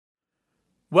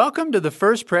Welcome to the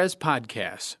First Pres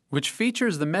podcast, which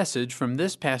features the message from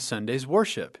this past Sunday's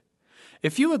worship.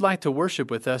 If you would like to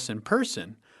worship with us in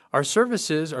person, our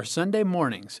services are Sunday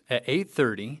mornings at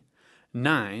 8:30,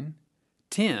 9,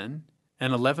 10,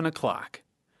 and 11 o'clock.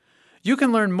 You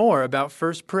can learn more about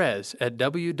First Pres at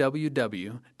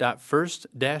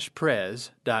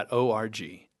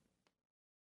www.first-pres.org.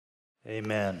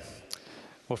 Amen.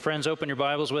 Well, friends, open your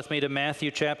Bibles with me to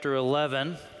Matthew chapter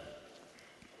 11.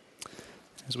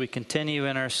 As we continue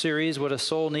in our series, What a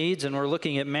Soul Needs, and we're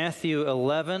looking at Matthew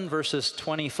 11, verses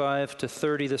 25 to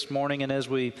 30 this morning. And as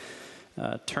we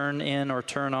turn in or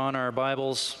turn on our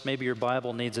Bibles, maybe your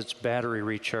Bible needs its battery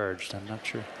recharged. I'm not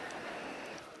sure.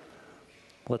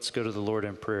 Let's go to the Lord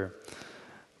in prayer.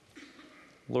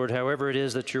 Lord, however it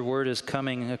is that your word is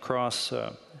coming across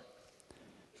the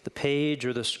page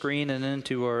or the screen and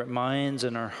into our minds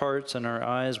and our hearts and our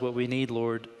eyes, what we need,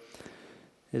 Lord,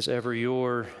 is ever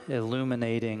your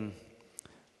illuminating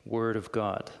word of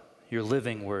God, your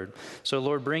living word. So,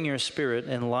 Lord, bring your Spirit,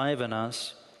 enliven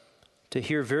us to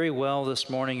hear very well this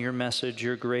morning your message,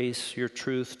 your grace, your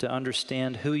truth, to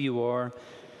understand who you are,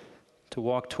 to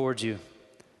walk towards you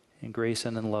in grace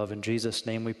and in love. In Jesus'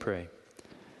 name we pray.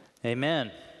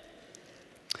 Amen.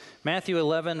 Matthew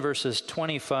 11, verses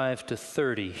 25 to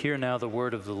 30. Hear now the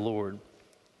word of the Lord.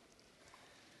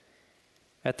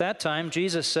 At that time,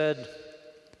 Jesus said,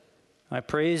 I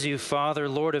praise you, Father,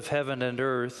 Lord of heaven and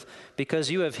earth,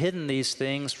 because you have hidden these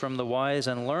things from the wise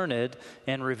and learned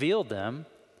and revealed them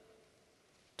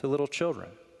to little children.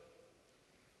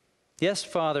 Yes,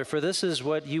 Father, for this is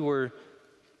what you were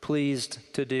pleased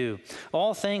to do.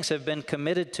 All things have been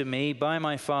committed to me by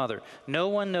my Father. No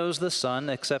one knows the Son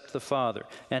except the Father,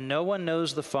 and no one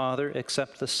knows the Father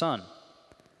except the Son,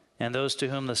 and those to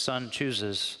whom the Son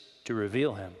chooses to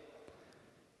reveal him.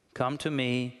 Come to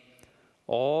me,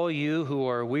 all you who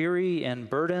are weary and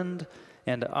burdened,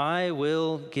 and I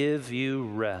will give you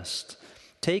rest.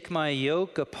 Take my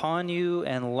yoke upon you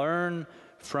and learn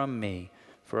from me,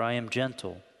 for I am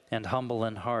gentle and humble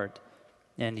in heart,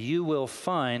 and you will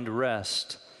find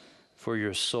rest for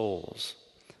your souls.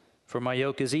 For my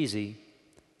yoke is easy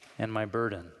and my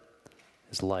burden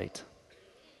is light.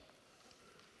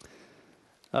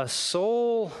 A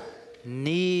soul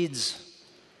needs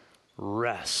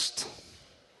rest.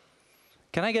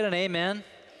 Can I get an amen?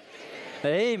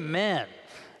 Amen.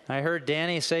 I heard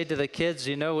Danny say to the kids,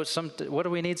 you know, what do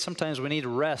we need? Sometimes we need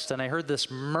rest. And I heard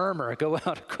this murmur go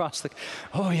out across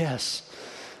oh yes,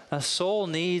 a soul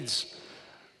needs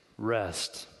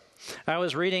rest. I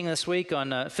was reading this week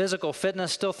on physical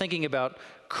fitness, still thinking about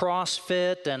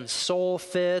CrossFit and Soul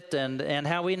Fit and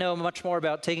how we know much more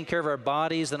about taking care of our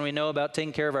bodies than we know about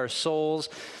taking care of our souls.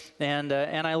 And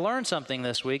I learned something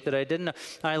this week that I didn't know.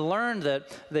 I learned that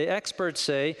the experts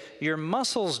say your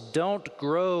muscles don't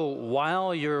grow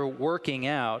while you're working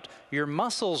out. Your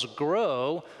muscles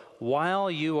grow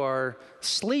while you are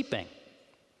sleeping.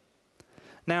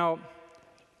 Now,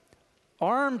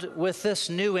 armed with this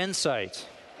new insight,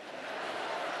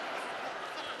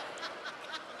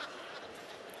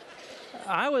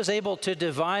 I was able to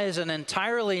devise an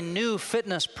entirely new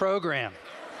fitness program.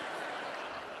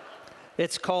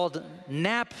 It's called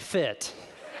Nap Fit.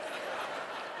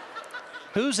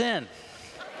 Who's in?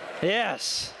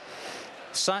 Yes.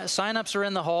 Sign-ups are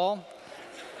in the hall.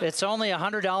 It's only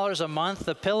 $100 a month.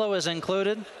 The pillow is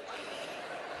included.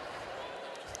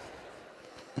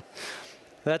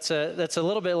 That's a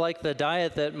little bit like the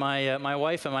diet that my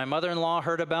wife and my mother-in-law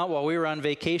heard about while we were on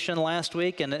vacation last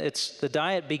week. And the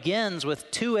diet begins with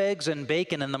 2 eggs and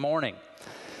bacon in the morning.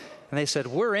 And they said,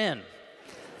 we're in.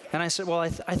 And I said, well, I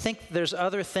think there's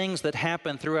other things that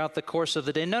happen throughout the course of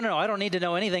the day. No, I don't need to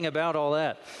know anything about all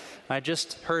that. I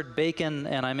just heard bacon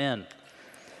and I'm in.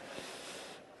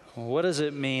 What does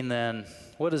it mean then?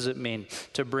 What does it mean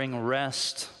to bring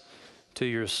rest to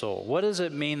your soul? What does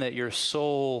it mean that your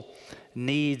soul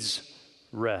needs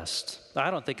rest?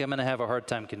 I don't think I'm going to have a hard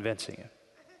time convincing you.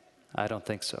 I don't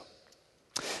think so.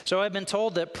 So I've been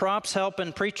told that props help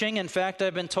in preaching. In fact,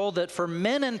 I've been told that for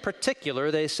men in particular,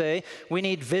 they say, we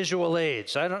need visual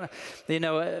aids. That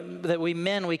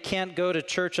we can't go to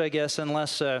church, I guess,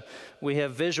 unless we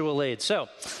have visual aids. So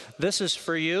this is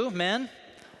for you, men.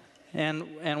 And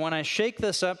when I shake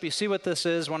this up, you see what this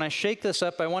is? When I shake this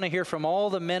up, I want to hear from all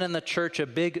the men in the church a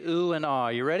big ooh and ah.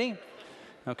 You ready?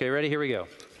 Okay, ready? Here we go.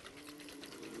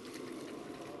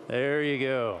 There you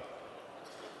go.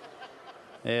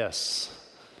 Yes.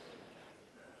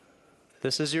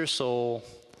 This is your soul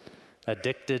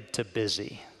addicted to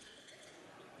busy.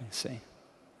 You see?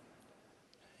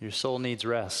 Your soul needs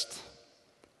rest.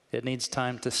 It needs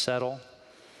time to settle.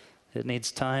 It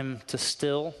needs time to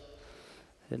still.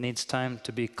 It needs time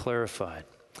to be clarified.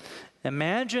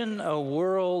 Imagine a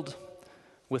world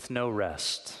with no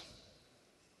rest.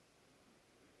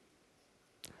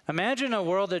 Imagine a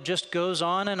world that just goes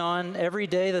on and on every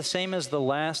day the same as the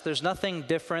last. There's nothing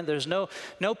different. There's no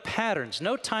patterns,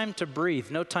 no time to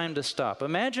breathe, no time to stop.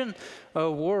 Imagine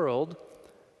a world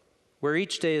where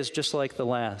each day is just like the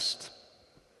last.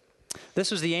 This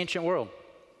was the ancient world.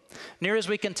 Near as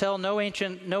we can tell, no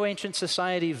ancient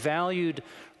society valued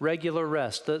regular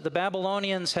rest. The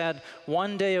Babylonians had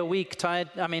one day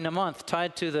a month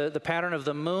tied to the pattern of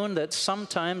the moon that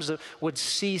sometimes would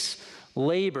cease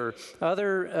labor.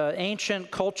 Other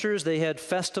ancient cultures, they had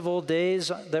festival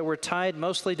days that were tied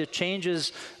mostly to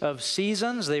changes of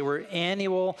seasons. They were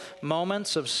annual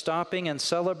moments of stopping and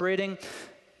celebrating.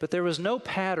 But there was no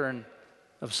pattern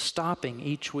of stopping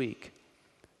each week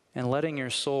and letting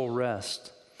your soul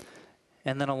rest.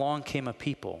 And then along came a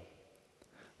people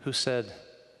who said,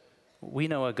 we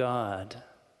know a God.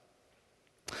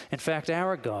 In fact,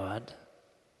 our God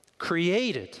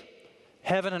created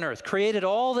heaven and earth, created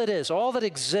all that is, all that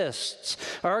exists.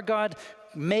 Our God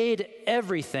made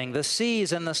everything, the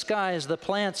seas and the skies, the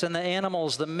plants and the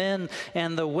animals, the men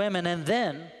and the women. And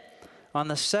then on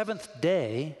the seventh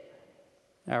day,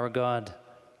 our God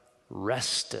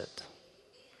rested.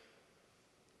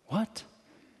 What?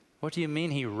 What do you mean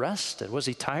he rested? Was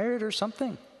he tired or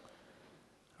something?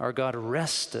 Our God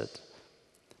rested.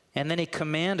 And then he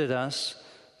commanded us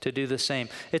to do the same.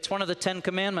 It's one of the 10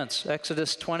 commandments.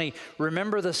 Exodus 20,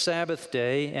 remember the Sabbath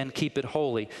day and keep it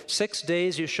holy. 6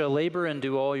 days you shall labor and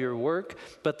do all your work,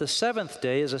 but the seventh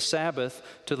day is a Sabbath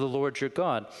to the Lord your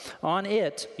God. On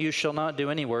it you shall not do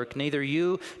any work, neither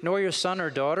you nor your son or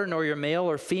daughter, nor your male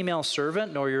or female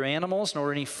servant, nor your animals,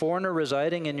 nor any foreigner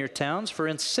residing in your towns. For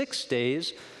in 6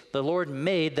 days the Lord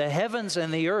made the heavens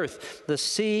and the earth, the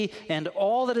sea, and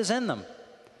all that is in them.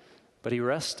 But he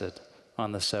rested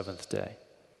on the seventh day.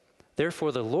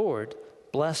 Therefore the Lord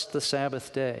blessed the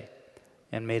Sabbath day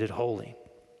and made it holy.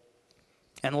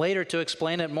 And later, to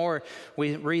explain it more,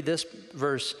 we read this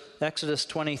verse, Exodus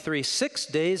 23, 6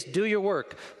 days do your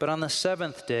work, but on the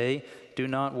seventh day do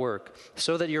not work,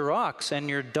 so that your ox and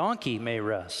your donkey may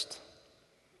rest,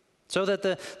 so that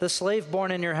the slave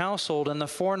born in your household and the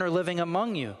foreigner living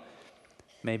among you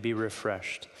may be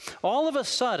refreshed. All of a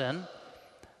sudden,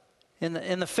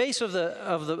 in the face of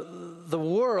the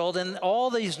world and all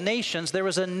these nations, there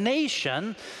was a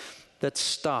nation that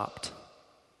stopped.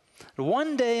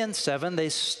 One day in 7, they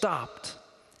stopped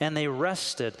and they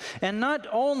rested. And not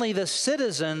only the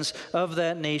citizens of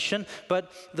that nation,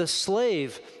 but the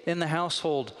slave in the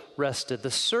household rested,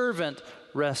 the servant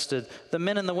rested, the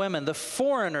men and the women, the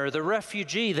foreigner, the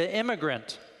refugee, the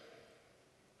immigrant.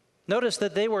 Notice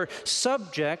that they were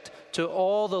subject to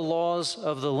all the laws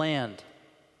of the land.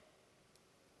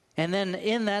 And then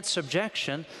in that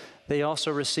subjection, they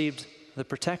also received the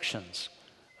protections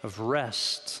of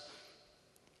rest.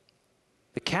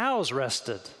 The cows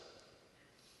rested,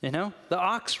 the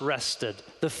ox rested,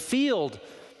 the field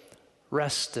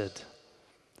rested,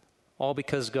 all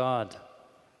because God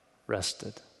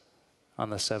rested on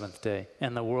the seventh day,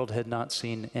 and the world had not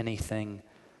seen anything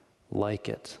like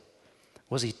it.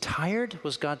 Was he tired?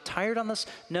 Was God tired on this?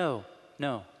 No.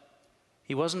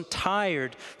 He wasn't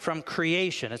tired from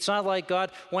creation. It's not like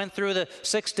God went through the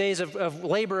 6 days of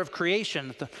labor of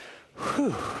creation.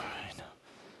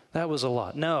 That was a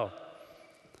lot. No.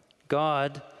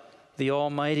 God, the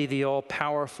Almighty, the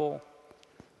All-Powerful,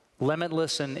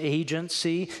 limitless in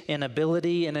agency, in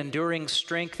ability, in enduring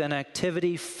strength and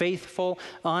activity, faithful,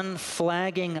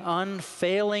 unflagging,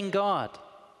 unfailing God,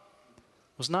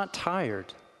 was not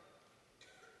tired,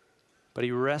 but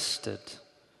he rested.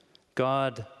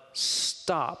 God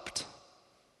stopped.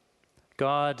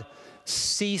 God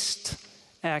ceased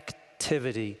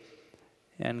activity,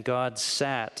 and God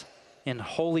sat in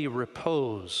holy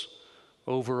repose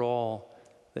over all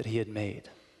that he had made.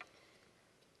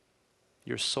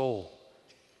 Your soul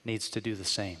needs to do the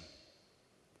same.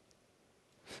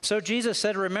 So Jesus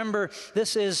said, remember,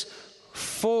 this is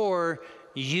for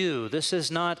you. This is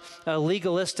not a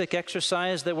legalistic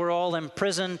exercise that we're all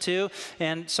imprisoned to.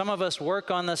 And some of us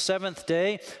work on the seventh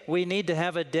day. We need to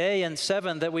have a day in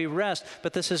 7 that we rest.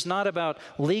 But this is not about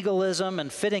legalism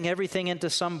and fitting everything into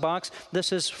some box.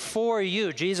 This is for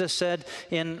you. Jesus said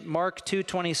in Mark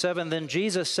 2:27, then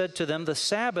Jesus said to them, the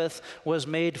Sabbath was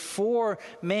made for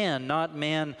man, not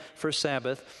man for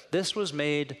Sabbath. This was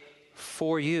made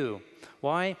for you.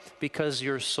 Why? Because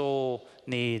your soul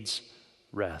needs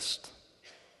rest.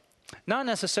 Not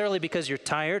necessarily because you're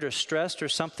tired or stressed or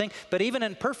something, but even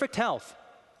in perfect health,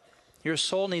 your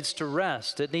soul needs to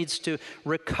rest. It needs to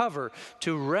recover,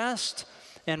 to rest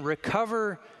and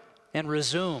recover and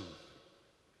resume.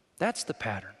 That's the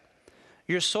pattern.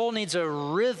 Your soul needs a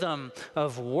rhythm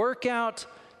of workout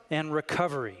and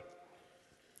recovery.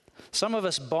 Some of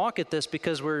us balk at this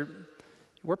because we're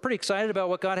pretty excited about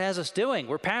what God has us doing.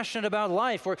 We're passionate about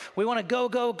life. We want to go,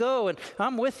 go, go. And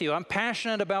I'm with you. I'm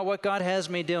passionate about what God has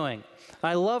me doing.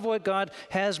 I love what God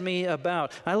has me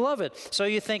about. I love it. So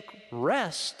you think,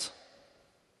 rest.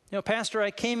 Pastor,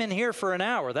 I came in here for an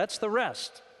hour. That's the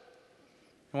rest.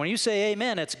 And when you say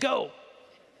amen, it's go.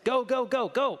 Go, go, go,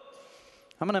 go.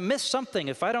 I'm going to miss something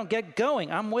if I don't get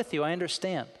going. I'm with you. I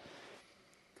understand.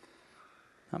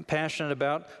 I'm passionate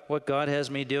about what God has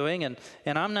me doing, and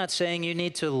I'm not saying you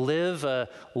need to live a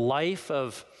life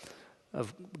of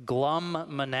glum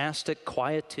monastic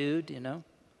quietude,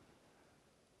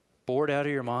 bored out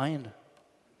of your mind.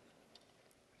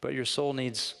 But your soul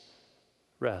needs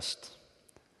rest.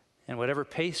 And whatever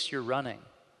pace you're running,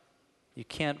 you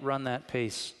can't run that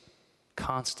pace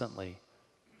constantly,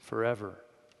 forever.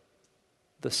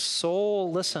 The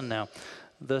soul, listen now,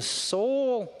 the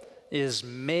soul is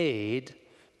made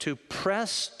to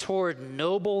press toward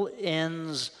noble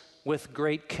ends with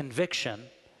great conviction,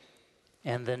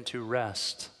 and then to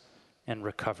rest and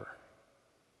recover.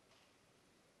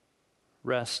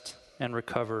 Rest and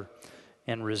recover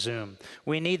and resume.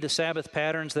 We need the Sabbath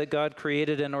patterns that God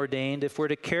created and ordained. If we're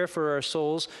to care for our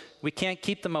souls, we can't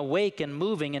keep them awake and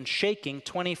moving and shaking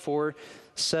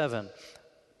 24/7.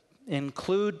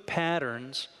 Include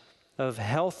patterns of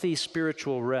healthy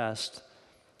spiritual rest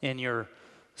in your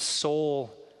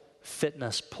soul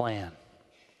fitness plan.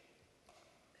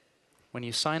 When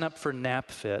you sign up for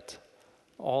NapFit,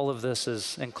 all of this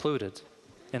is included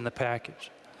in the package.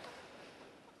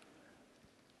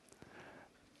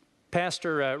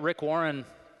 Pastor Rick Warren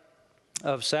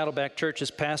of Saddleback Church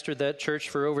has pastored that church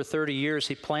for over 30 years.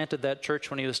 He planted that church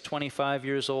when he was 25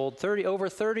 years old. Over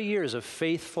 30 years of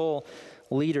faithful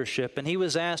leadership. And he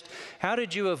was asked, how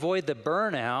did you avoid the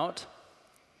burnout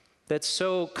that's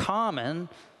so common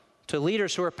to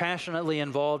leaders who are passionately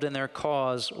involved in their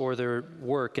cause or their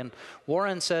work? And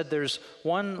Warren said, there's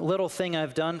one little thing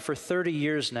I've done for 30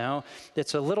 years now.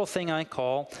 It's a little thing I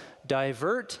call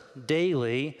divert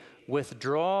daily,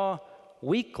 withdraw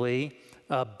weekly,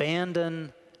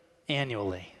 abandon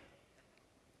annually.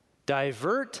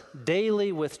 Divert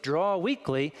daily, withdraw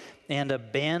weekly, and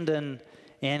abandon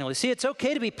annually. See, it's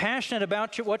okay to be passionate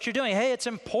about what you're doing. Hey, it's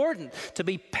important to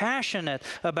be passionate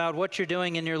about what you're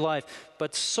doing in your life.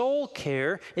 But soul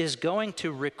care is going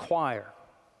to require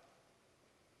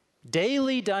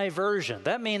daily diversion.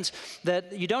 That means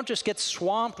that you don't just get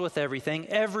swamped with everything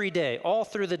every day, all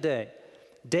through the day.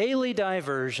 Daily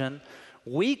diversion,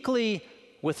 weekly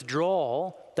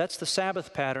withdrawal. That's the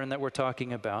Sabbath pattern that we're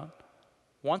talking about.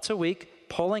 Once a week,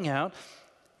 pulling out,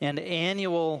 and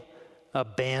annual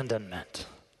abandonment.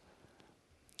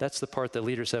 That's the part that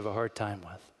leaders have a hard time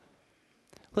with.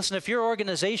 Listen, if your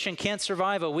organization can't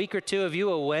survive a week or two of you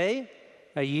away,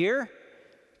 a year,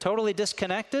 totally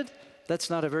disconnected, that's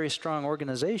not a very strong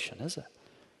organization, is it?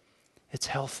 It's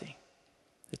healthy.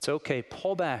 It's okay.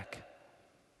 Pull back.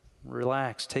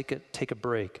 Relax. Take a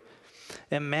break.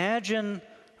 Imagine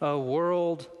a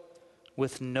world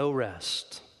with no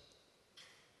rest.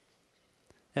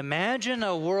 Imagine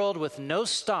a world with no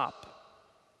stop,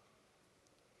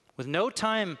 with no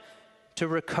time to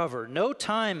recover, no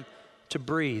time to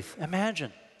breathe.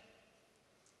 Imagine.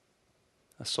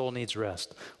 A soul needs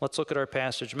rest. Let's look at our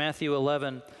passage. Matthew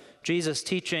 11, Jesus'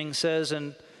 teaching says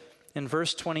in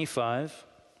verse 25,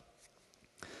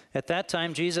 at that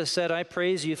time Jesus said, I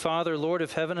praise you, Father, Lord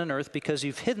of heaven and earth, because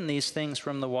you've hidden these things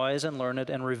from the wise and learned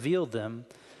and revealed them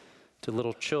to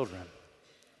little children.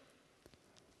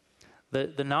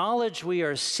 The knowledge we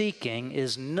are seeking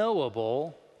is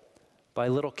knowable by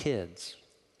little kids.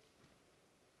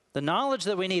 The knowledge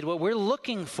that we need, what we're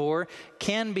looking for,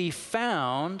 can be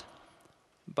found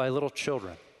by little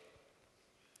children.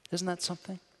 Isn't that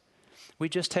something? We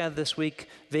just had this week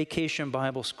Vacation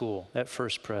Bible School at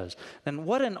First Pres. And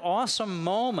what an awesome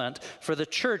moment for the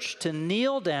church to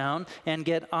kneel down and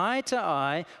get eye to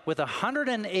eye with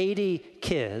 180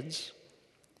 kids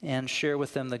and share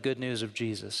with them the good news of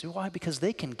Jesus. Why? Because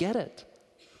they can get it.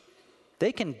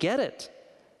 They can get it.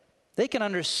 They can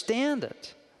understand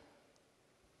it.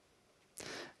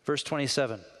 Verse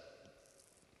 27.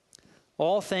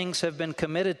 All things have been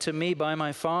committed to me by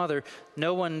my Father.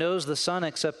 No one knows the Son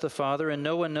except the Father, and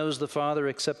no one knows the Father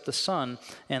except the Son,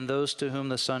 and those to whom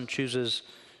the Son chooses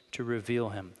to reveal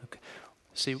him. Okay.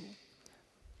 See,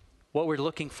 what we're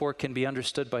looking for can be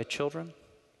understood by children.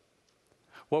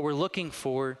 What we're looking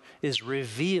for is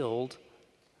revealed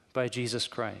by Jesus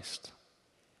Christ.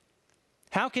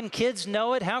 How can kids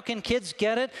know it? How can kids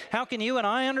get it? How can you and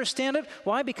I understand it?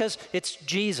 Why? Because it's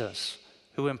Jesus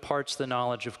who imparts the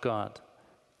knowledge of God.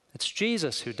 It's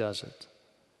Jesus who does it.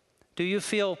 Do you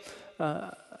feel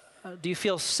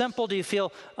simple? Do you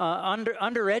feel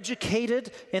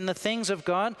undereducated in the things of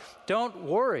God? Don't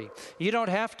worry. You don't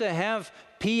have to have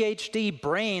PhD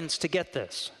brains to get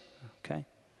this. Okay?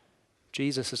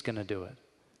 Jesus is going to do it.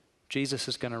 Jesus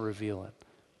is going to reveal it.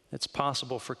 It's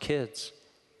possible for kids.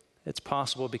 It's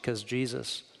possible because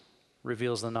Jesus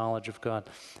reveals the knowledge of God.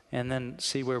 And then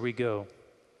see where we go.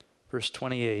 Verse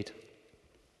 28.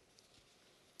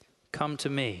 Come to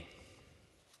me.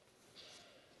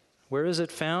 Where is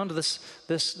it found, this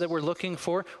that we're looking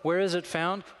for? Where is it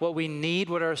found? What we need,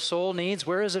 what our soul needs,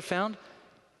 where is it found?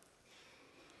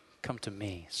 Come to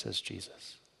me, says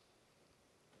Jesus.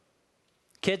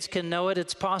 Kids can know it.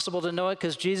 It's possible to know it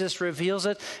because Jesus reveals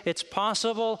it. It's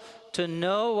possible to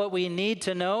know what we need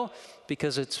to know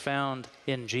because it's found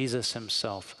in Jesus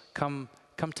himself. Come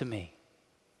to me.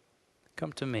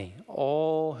 Come to me,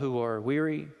 all who are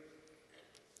weary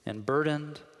and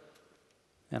burdened,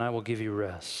 and I will give you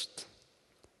rest.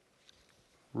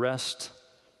 Rest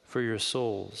for your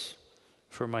souls,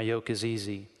 for my yoke is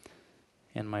easy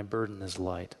and my burden is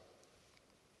light.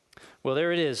 Well,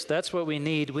 there it is. That's what we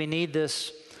need. We need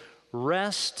this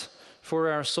rest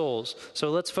for our souls. So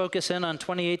let's focus in on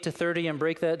 28 to 30 and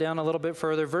break that down a little bit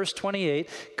further. Verse 28,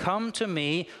 come to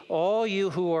me, all you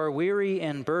who are weary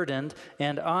and burdened,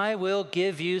 and I will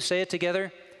give you, say it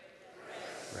together,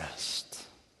 rest.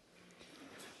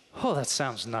 Oh, that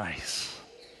sounds nice.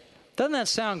 Doesn't that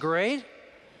sound great?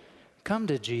 Come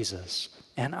to Jesus,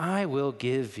 and I will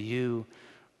give you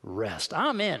rest.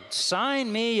 I'm in.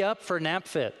 Sign me up for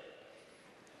NapFit.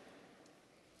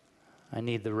 I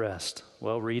need the rest.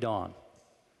 Well, read on.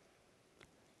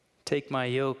 Take my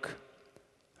yoke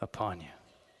upon you.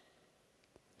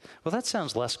 Well, that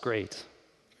sounds less great.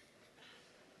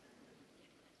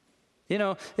 You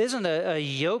know, isn't a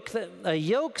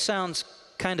yoke sounds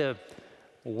kind of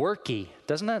worky,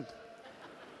 doesn't it?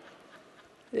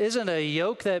 Isn't a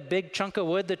yoke that big chunk of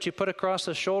wood that you put across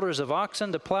the shoulders of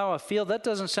oxen to plow a field? That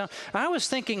doesn't sound, I was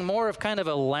thinking more of kind of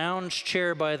a lounge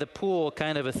chair by the pool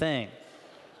kind of a thing.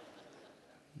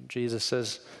 Jesus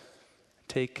says,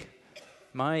 take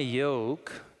my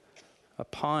yoke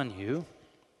upon you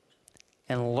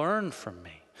and learn from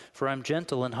me, for I'm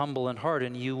gentle and humble in heart,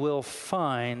 and you will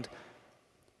find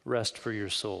rest for your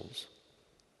souls.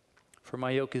 For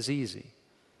my yoke is easy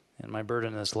and my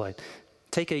burden is light.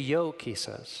 Take a yoke, he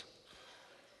says.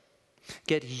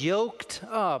 Get yoked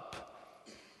up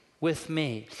with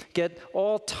me. Get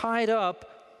all tied up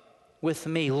with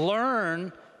me.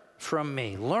 Learn from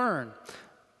me. Learn.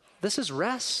 This is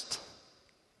rest.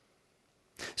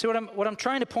 See, what I'm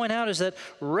trying to point out is that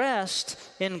rest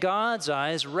in God's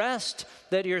eyes, rest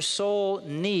that your soul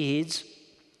needs,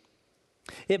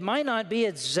 it might not be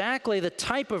exactly the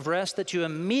type of rest that you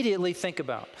immediately think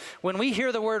about. When we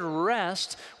hear the word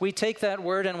rest, we take that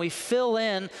word and we fill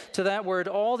in to that word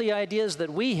all the ideas that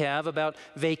we have about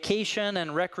vacation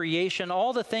and recreation,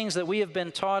 all the things that we have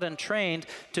been taught and trained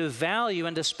to value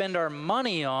and to spend our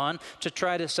money on to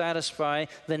try to satisfy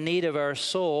the need of our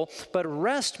soul. But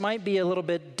rest might be a little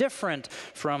bit different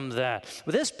from that.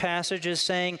 This passage is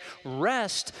saying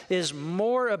rest is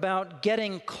more about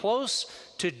getting close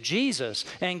to Jesus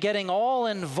and getting all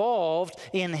involved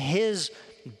in his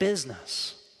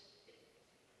business.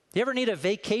 You ever need a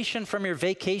vacation from your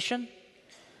vacation?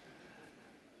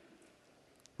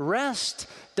 Rest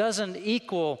doesn't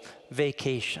equal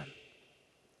vacation.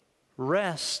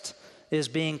 Rest is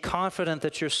being confident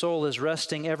that your soul is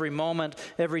resting every moment,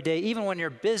 every day, even when you're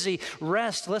busy.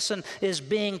 Rest, listen, is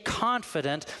being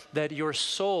confident that your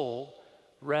soul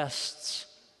rests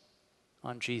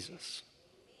on Jesus.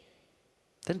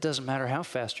 Then it doesn't matter how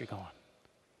fast you're going.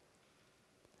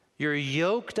 You're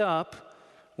yoked up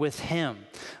with him.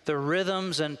 The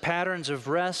rhythms and patterns of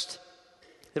rest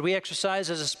that we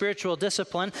exercise as a spiritual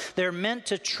discipline, they're meant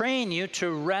to train you to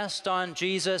rest on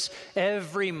Jesus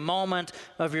every moment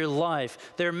of your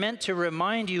life. They're meant to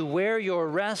remind you where your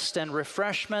rest and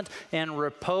refreshment and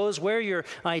repose, where your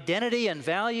identity and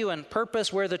value and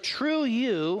purpose, where the true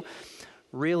you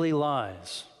really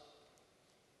lies.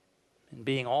 And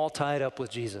being all tied up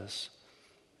with Jesus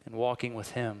and walking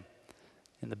with him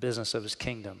in the business of his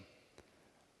kingdom,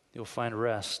 you'll find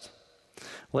rest.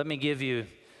 Let me give you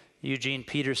Eugene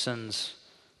Peterson's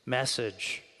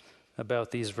message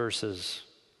about these verses.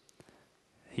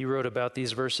 He wrote about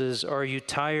these verses, "Are you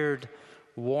tired,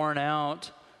 worn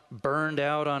out, burned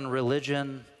out on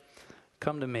religion?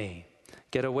 Come to me,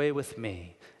 get away with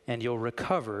me, and you'll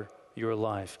recover your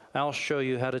life. I'll show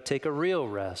you how to take a real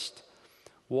rest.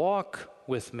 Walk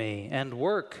with me and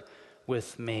work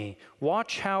with me.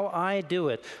 Watch how I do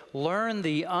it. Learn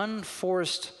the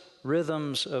unforced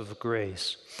rhythms of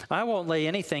grace. I won't lay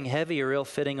anything heavy or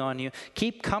ill-fitting on you.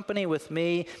 Keep company with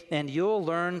me, and you'll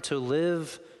learn to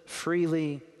live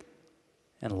freely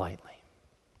and lightly.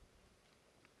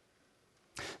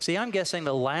 See, I'm guessing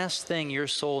the last thing your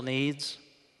soul needs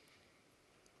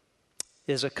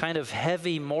is a kind of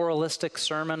heavy moralistic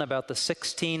sermon about the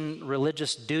 16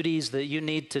 religious duties that you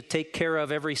need to take care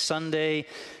of every Sunday,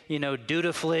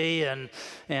 dutifully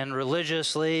and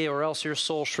religiously, or else your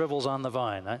soul shrivels on the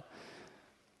vine.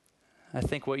 I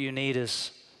think what you need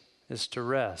is to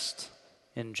rest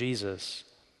in Jesus,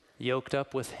 yoked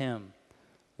up with Him,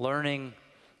 learning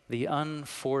the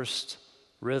unforced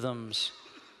rhythms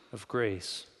of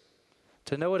grace,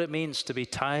 to know what it means to be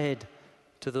tied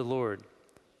to the Lord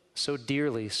so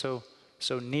dearly, so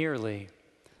nearly,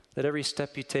 that every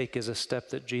step you take is a step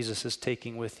that Jesus is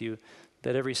taking with you,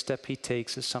 that every step He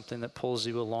takes is something that pulls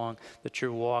you along, that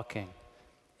you're walking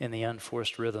in the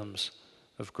unforced rhythms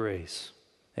of grace.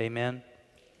 Amen?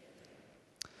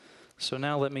 So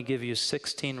now let me give you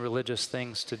 16 religious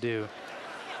things to do.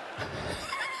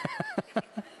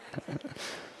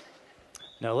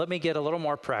 Now let me get a little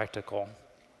more practical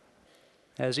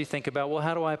as you think about, well,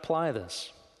 how do I apply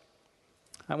this?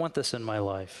 I want this in my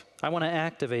life. I want to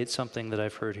activate something that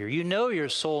I've heard here. You know your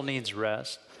soul needs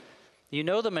rest. You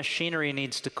know the machinery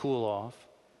needs to cool off,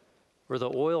 or the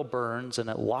oil burns and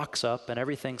it locks up and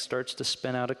everything starts to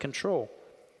spin out of control.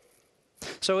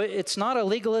 So it's not a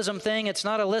legalism thing. It's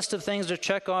not a list of things to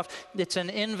check off. It's an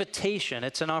invitation.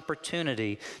 It's an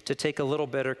opportunity to take a little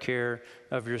better care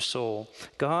of your soul.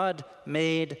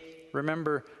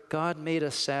 Remember, God made a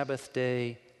Sabbath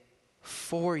day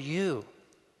for you.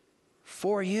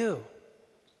 For you.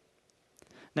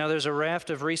 Now, there's a raft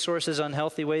of resources on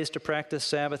healthy ways to practice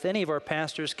Sabbath. Any of our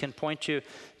pastors can point you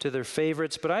to their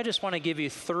favorites, but I just want to give you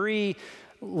three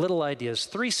little ideas,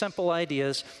 three simple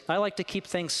ideas. I like to keep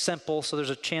things simple, so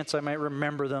there's a chance I might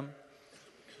remember them.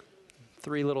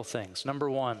 Three little things. Number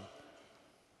one,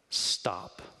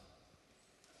 stop.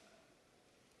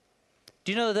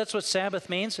 Do you know that that's what Sabbath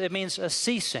means? It means a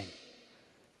ceasing.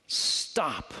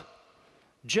 Stop.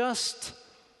 Just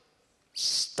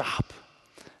stop.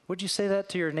 Would you say that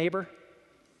to your neighbor?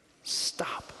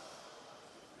 Stop.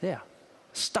 Yeah.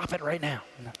 Stop it right now.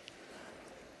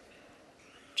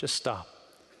 Just stop.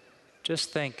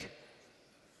 Just think,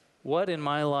 what in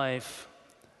my life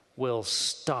will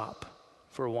stop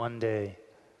for one day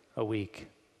a week?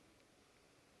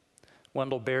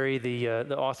 Wendell Berry, the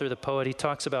author, the poet, he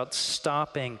talks about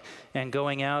stopping and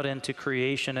going out into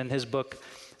creation in his book,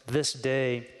 This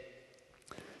Day.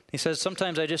 He says,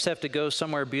 sometimes I just have to go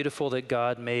somewhere beautiful that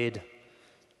God made.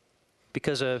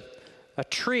 Because a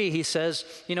tree, he says,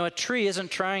 a tree isn't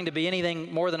trying to be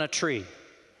anything more than a tree.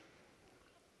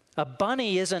 A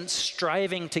bunny isn't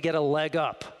striving to get a leg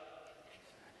up.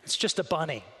 It's just a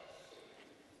bunny.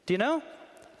 Do you know?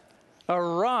 A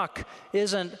rock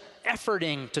isn't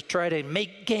efforting to try to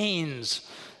make gains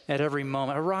at every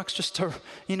moment. A rock's just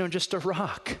a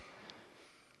rock.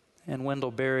 And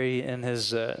Wendell Berry, in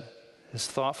his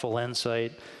thoughtful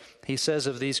insight, he says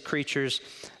of these creatures,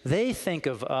 they think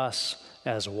of us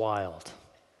as wild.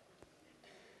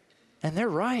 And they're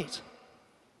right.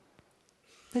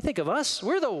 They think of us,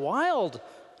 we're the wild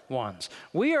ones.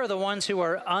 We are the ones who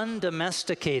are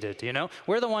undomesticated,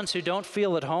 We're the ones who don't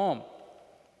feel at home.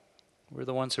 We're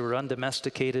the ones who are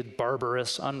undomesticated,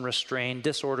 barbarous, unrestrained,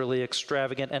 disorderly,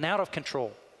 extravagant, and out of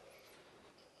control.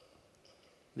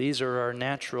 These are our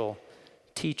natural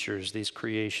teachers, these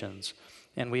creations,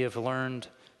 and we have learned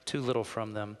too little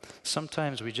from them.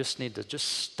 Sometimes we just need to just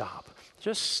stop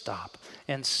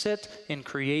and sit in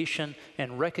creation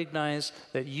and recognize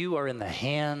that you are in the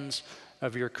hands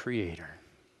of your Creator.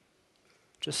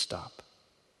 Just stop.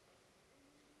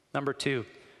 Number two,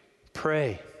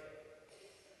 pray.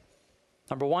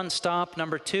 Number one, stop.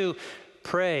 Number two,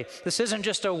 pray. This isn't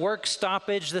just a work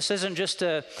stoppage. This isn't just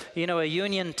a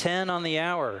Union 10 on the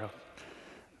hour.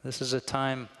 This is a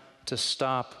time to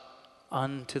stop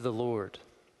unto the Lord.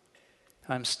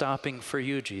 I'm stopping for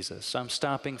you, Jesus. I'm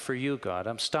stopping for you, God.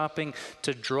 I'm stopping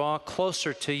to draw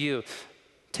closer to you.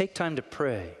 Take time to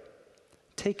pray.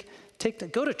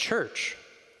 Go to church.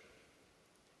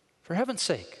 For heaven's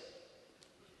sake.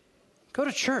 Go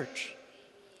to church.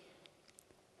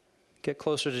 Get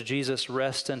closer to Jesus,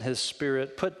 rest in His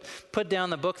Spirit. Put down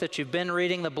the book that you've been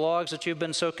reading, the blogs that you've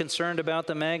been so concerned about,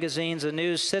 the magazines, the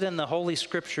news. Sit in the Holy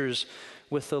Scriptures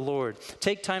with the Lord.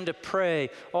 Take time to pray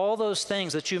all those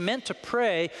things that you meant to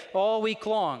pray all week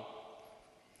long.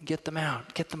 Get them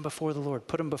out. Get them before the Lord.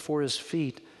 Put them before His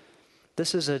feet.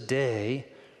 This is a day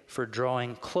for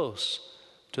drawing close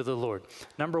to the Lord.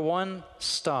 Number 1,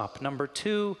 stop. Number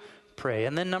 2, pray.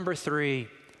 And then number 3,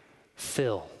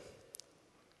 fill.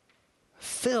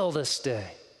 Fill this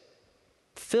day.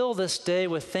 Fill this day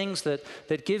with things that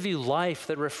give you life,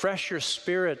 that refresh your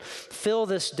spirit. Fill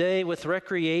this day with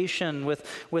recreation,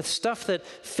 with stuff that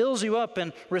fills you up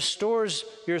and restores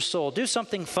your soul. Do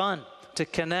something fun to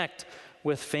connect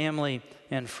with family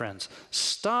and friends.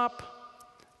 Stop,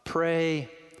 pray,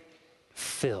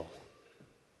 fill.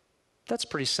 That's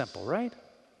pretty simple, right?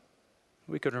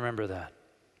 We could remember that.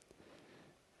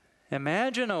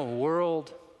 Imagine a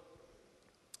world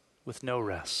with no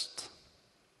rest.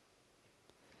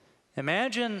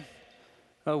 Imagine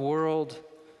a world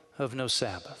of no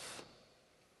Sabbath.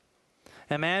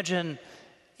 Imagine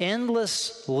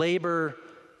endless labor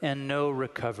and no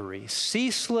recovery,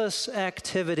 ceaseless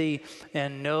activity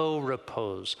and no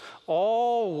repose,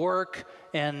 all work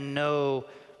and no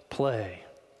play.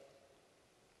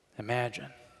 Imagine.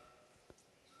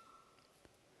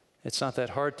 It's not that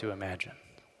hard to imagine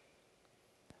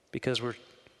because we're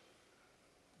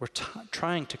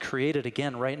trying to create it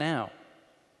again right now.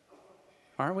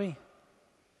 Aren't we?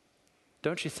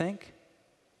 Don't you think?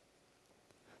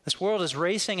 This world is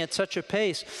racing at such a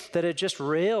pace that it just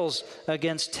rails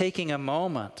against taking a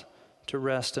moment to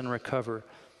rest and recover.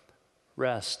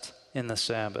 Rest in the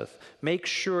Sabbath. Make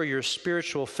sure your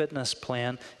spiritual fitness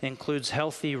plan includes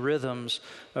healthy rhythms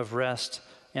of rest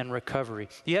and recovery.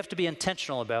 You have to be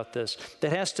intentional about this.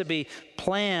 That has to be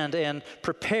planned and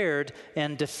prepared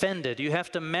and defended. You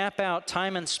have to map out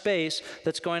time and space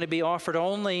that's going to be offered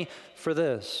only for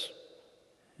this.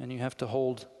 And you have to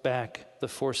hold back the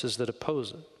forces that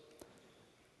oppose it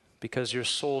because your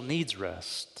soul needs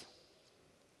rest.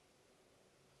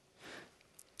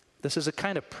 This is a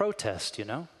kind of protest, you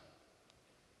know?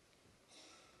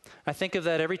 I think of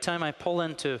that every time I pull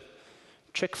into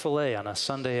Chick-fil-A on a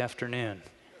Sunday afternoon.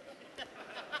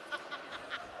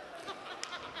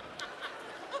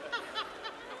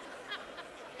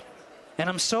 And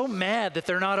I'm so mad that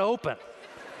they're not open.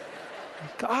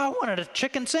 I wanted a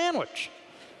chicken sandwich.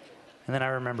 And then I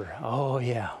remember, oh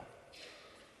yeah,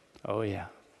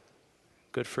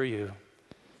 good for you.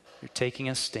 You're taking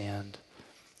a stand.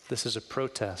 This is a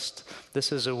protest.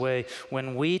 This is a way,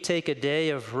 when we take a day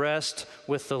of rest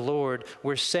with the Lord,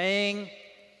 we're saying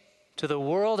to the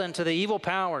world and to the evil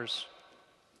powers,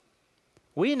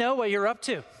 we know what you're up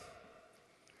to.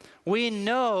 We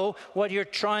know what you're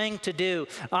trying to do.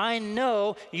 I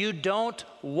know you don't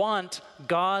want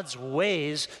God's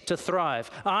ways to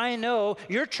thrive. I know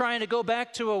you're trying to go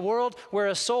back to a world where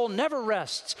a soul never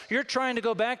rests. You're trying to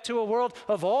go back to a world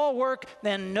of all work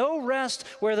and no rest,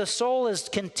 where the soul is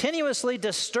continuously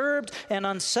disturbed and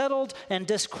unsettled and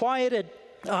disquieted.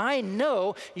 I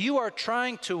know you are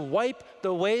trying to wipe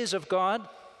the ways of God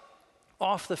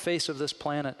off the face of this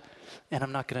planet. And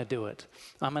I'm not going to do it.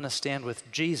 I'm going to stand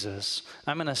with Jesus.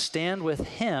 I'm going to stand with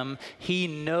Him. He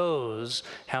knows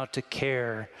how to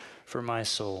care for my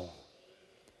soul.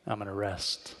 I'm going to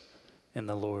rest in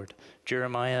the Lord.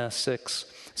 Jeremiah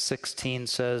 6:16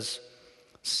 says,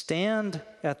 "Stand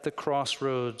at the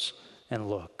crossroads and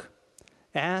look.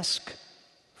 Ask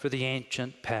for the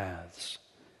ancient paths.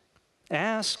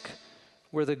 Ask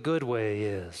where the good way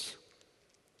is,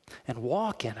 and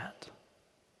walk in it.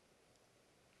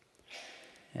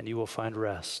 And you will find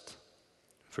rest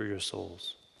for your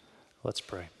souls." Let's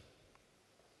pray.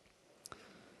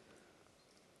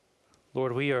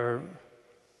 Lord, we are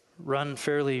run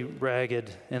fairly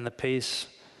ragged in the pace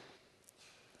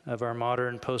of our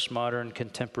modern, postmodern,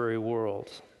 contemporary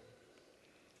world.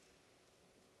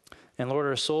 And Lord,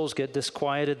 our souls get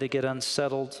disquieted, they get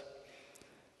unsettled.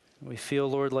 We feel,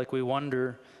 Lord, like we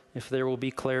wonder if there will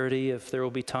be clarity, if there will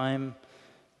be time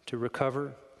to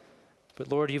recover. But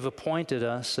Lord, you've appointed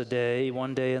us a day,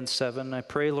 1 day in 7. I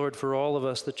pray, Lord, for all of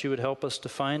us that you would help us to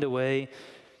find a way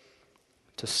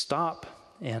to stop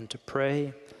and to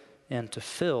pray and to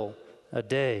fill a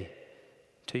day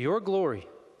to your glory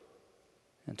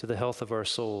and to the health of our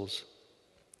souls.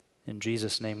 In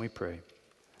Jesus' name we pray.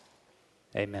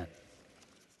 Amen.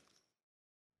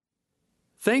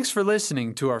 Thanks for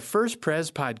listening to our First Pres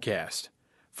podcast.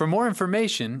 For more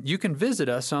information, you can visit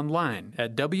us online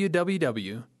at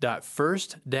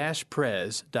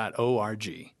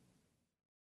www.first-pres.org.